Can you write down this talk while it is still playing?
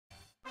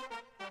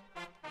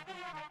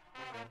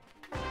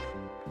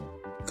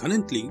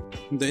Currently,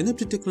 the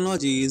NFT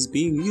technology is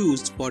being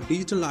used for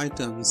digital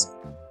items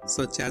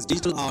such as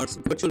digital art,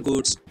 virtual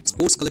goods,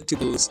 sports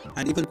collectibles,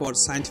 and even for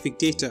scientific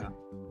data.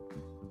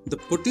 The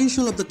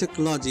potential of the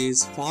technology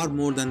is far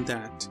more than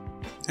that,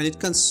 and it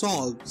can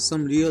solve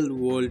some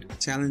real-world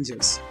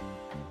challenges.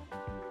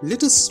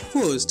 Let us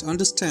first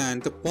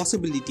understand the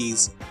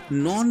possibilities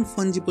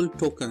non-fungible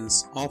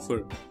tokens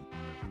offer.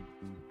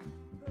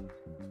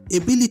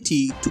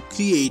 Ability to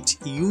create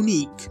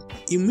unique,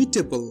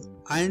 immutable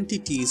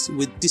identities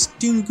with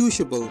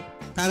distinguishable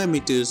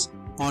parameters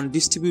on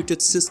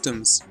distributed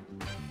systems.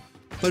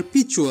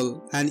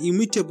 Perpetual and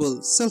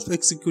immutable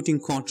self-executing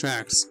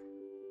contracts.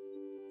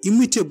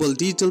 Immutable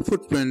digital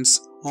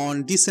footprints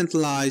on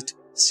decentralized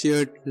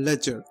shared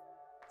ledger,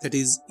 that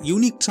is,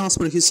 unique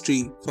transfer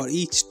history for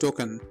each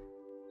token.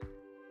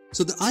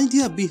 So the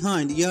idea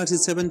behind ERC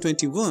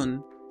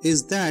 721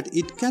 is that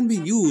it can be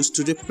used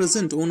to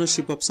represent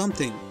ownership of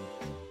something.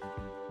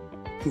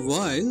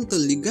 While the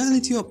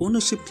legality of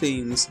ownership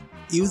claims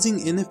using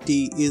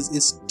NFT is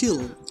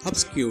still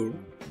obscure,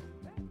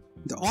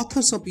 the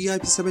authors of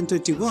ERC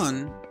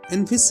 721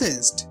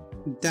 envisaged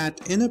that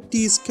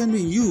NFTs can be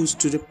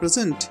used to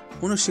represent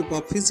ownership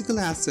of physical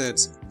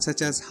assets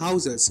such as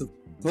houses,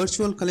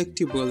 virtual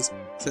collectibles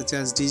such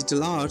as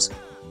digital arts,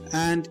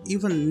 and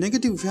even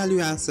negative value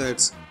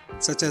assets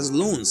such as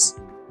loans.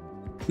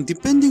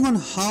 Depending on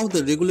how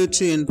the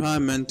regulatory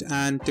environment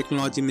and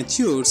technology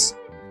matures,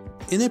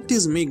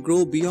 NFTs may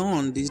grow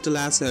beyond digital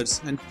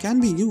assets and can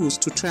be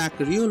used to track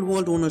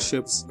real-world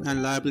ownerships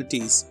and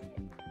liabilities.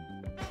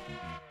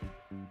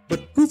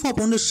 But proof of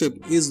ownership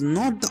is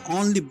not the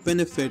only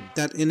benefit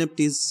that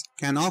NFTs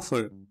can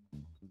offer.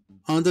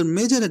 Another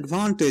major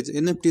advantage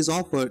NFTs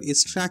offer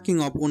is tracking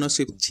of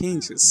ownership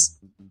changes.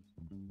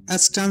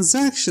 As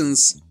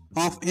transactions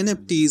of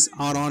NFTs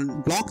are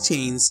on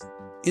blockchains,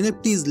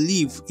 NFTs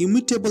leave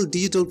immutable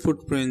digital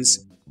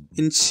footprints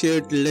in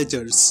shared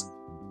ledgers.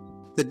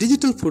 The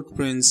digital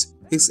footprints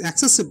is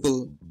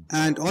accessible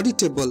and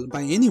auditable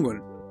by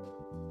anyone.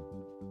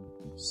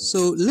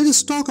 So let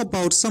us talk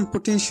about some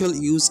potential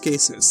use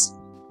cases.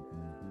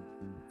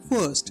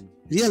 First,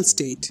 real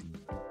estate.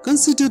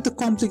 Consider the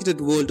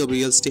complicated world of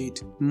real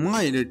estate,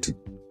 mired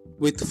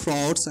with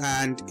frauds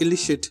and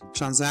illicit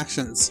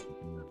transactions.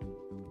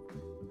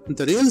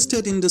 The real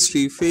estate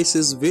industry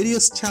faces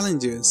various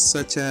challenges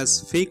such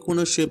as fake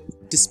ownership,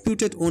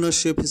 disputed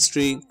ownership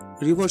history,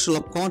 reversal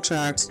of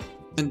contracts,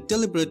 and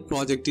deliberate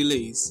project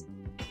delays.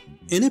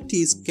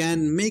 NFTs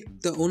can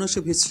make the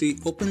ownership history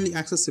openly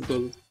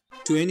accessible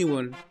to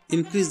anyone,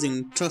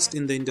 increasing trust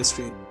in the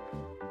industry.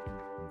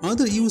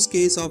 Another use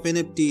case of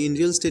NFT in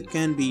real estate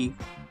can be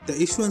the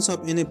issuance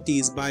of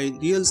NFTs by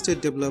real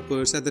estate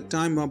developers at the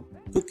time of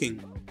booking,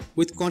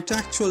 with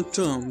contractual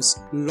terms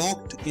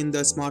locked in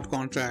the smart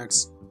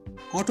contracts,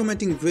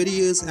 automating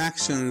various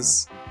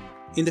actions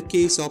in the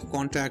case of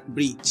contract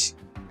breach.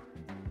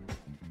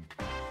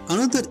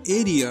 Another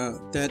area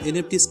that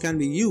NFTs can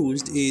be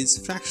used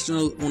is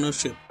fractional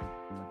ownership.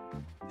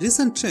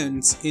 Recent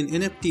trends in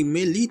NFT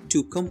may lead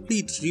to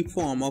complete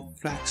reform of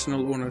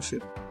fractional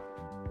ownership.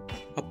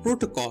 A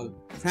protocol,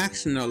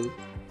 Fractional,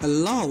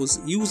 allows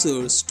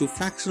users to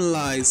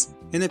fractionalize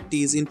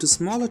NFTs into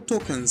smaller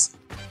tokens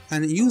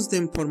and use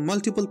them for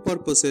multiple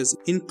purposes,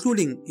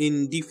 including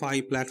in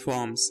DeFi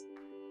platforms.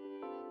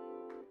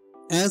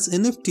 As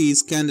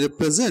NFTs can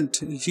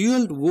represent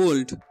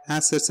real-world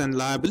assets and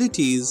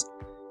liabilities,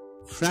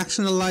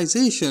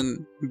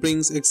 fractionalization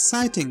brings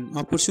exciting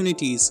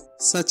opportunities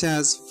such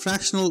as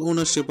fractional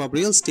ownership of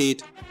real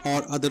estate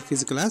or other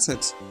physical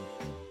assets.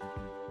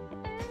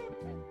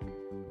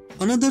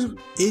 Another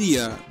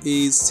area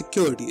is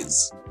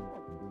securities.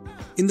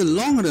 In the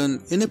long run,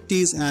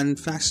 NFTs and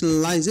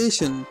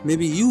fractionalization may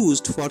be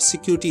used for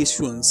security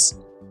issuance.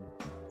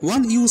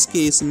 One use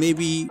case may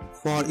be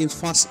for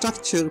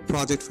infrastructure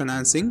project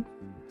financing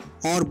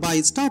or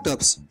by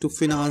startups to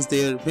finance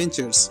their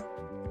ventures.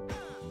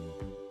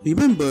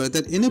 Remember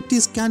that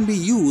NFTs can be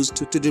used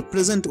to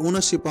represent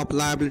ownership of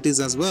liabilities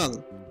as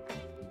well.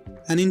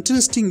 An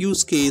interesting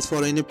use case for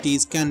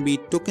NFTs can be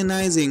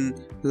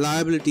tokenizing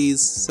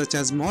liabilities such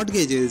as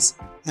mortgages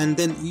and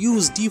then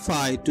use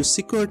DeFi to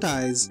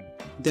securitize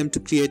them to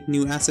create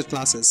new asset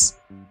classes.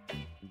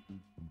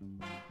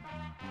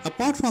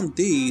 Apart from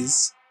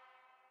these,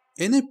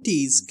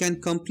 NFTs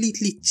can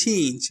completely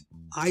change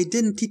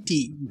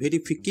identity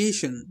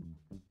verification.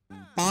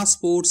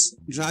 Passports,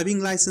 driving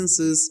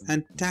licenses,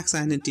 and tax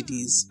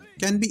identities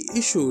can be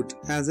issued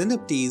as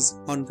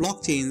NFTs on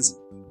blockchains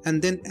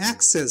and then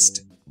accessed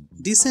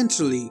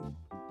decentrally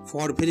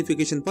for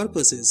verification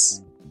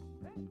purposes.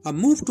 A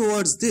move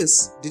towards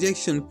this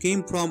direction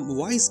came from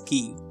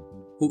WiseKey,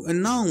 who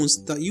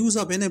announced the use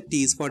of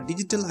NFTs for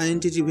digital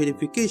identity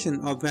verification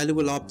of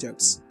valuable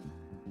objects.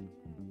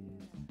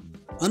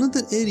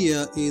 Another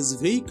area is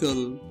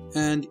vehicle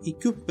and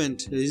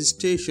equipment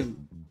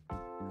registration.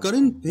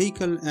 Current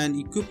vehicle and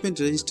equipment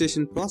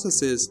registration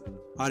processes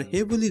are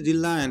heavily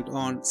reliant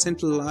on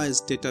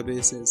centralized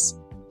databases.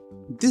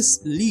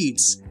 This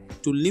leads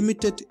to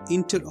limited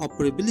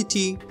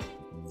interoperability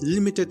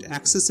limited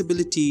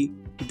accessibility,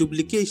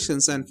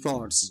 duplications, and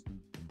frauds.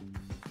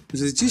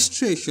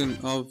 Registration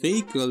of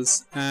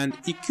vehicles and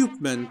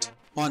equipment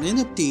on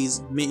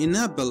NFTs may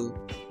enable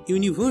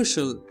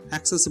universal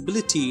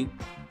accessibility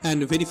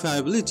and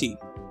verifiability.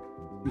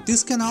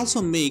 This can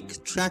also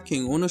make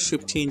tracking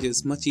ownership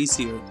changes much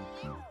easier.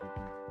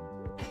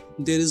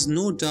 There is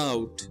no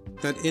doubt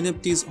that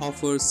NFTs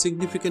offer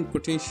significant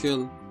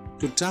potential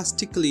to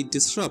drastically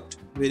disrupt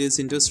various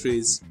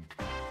industries.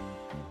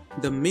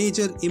 The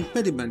major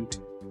impediment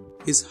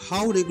is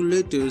how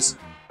regulators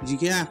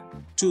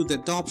react to the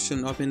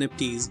adoption of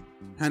NFTs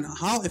and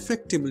how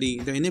effectively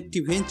the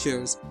NFT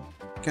ventures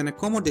can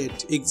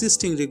accommodate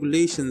existing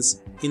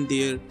regulations in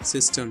their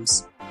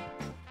systems.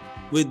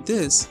 With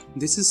this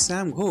is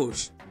Sam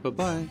Ghosh.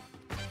 Bye-bye.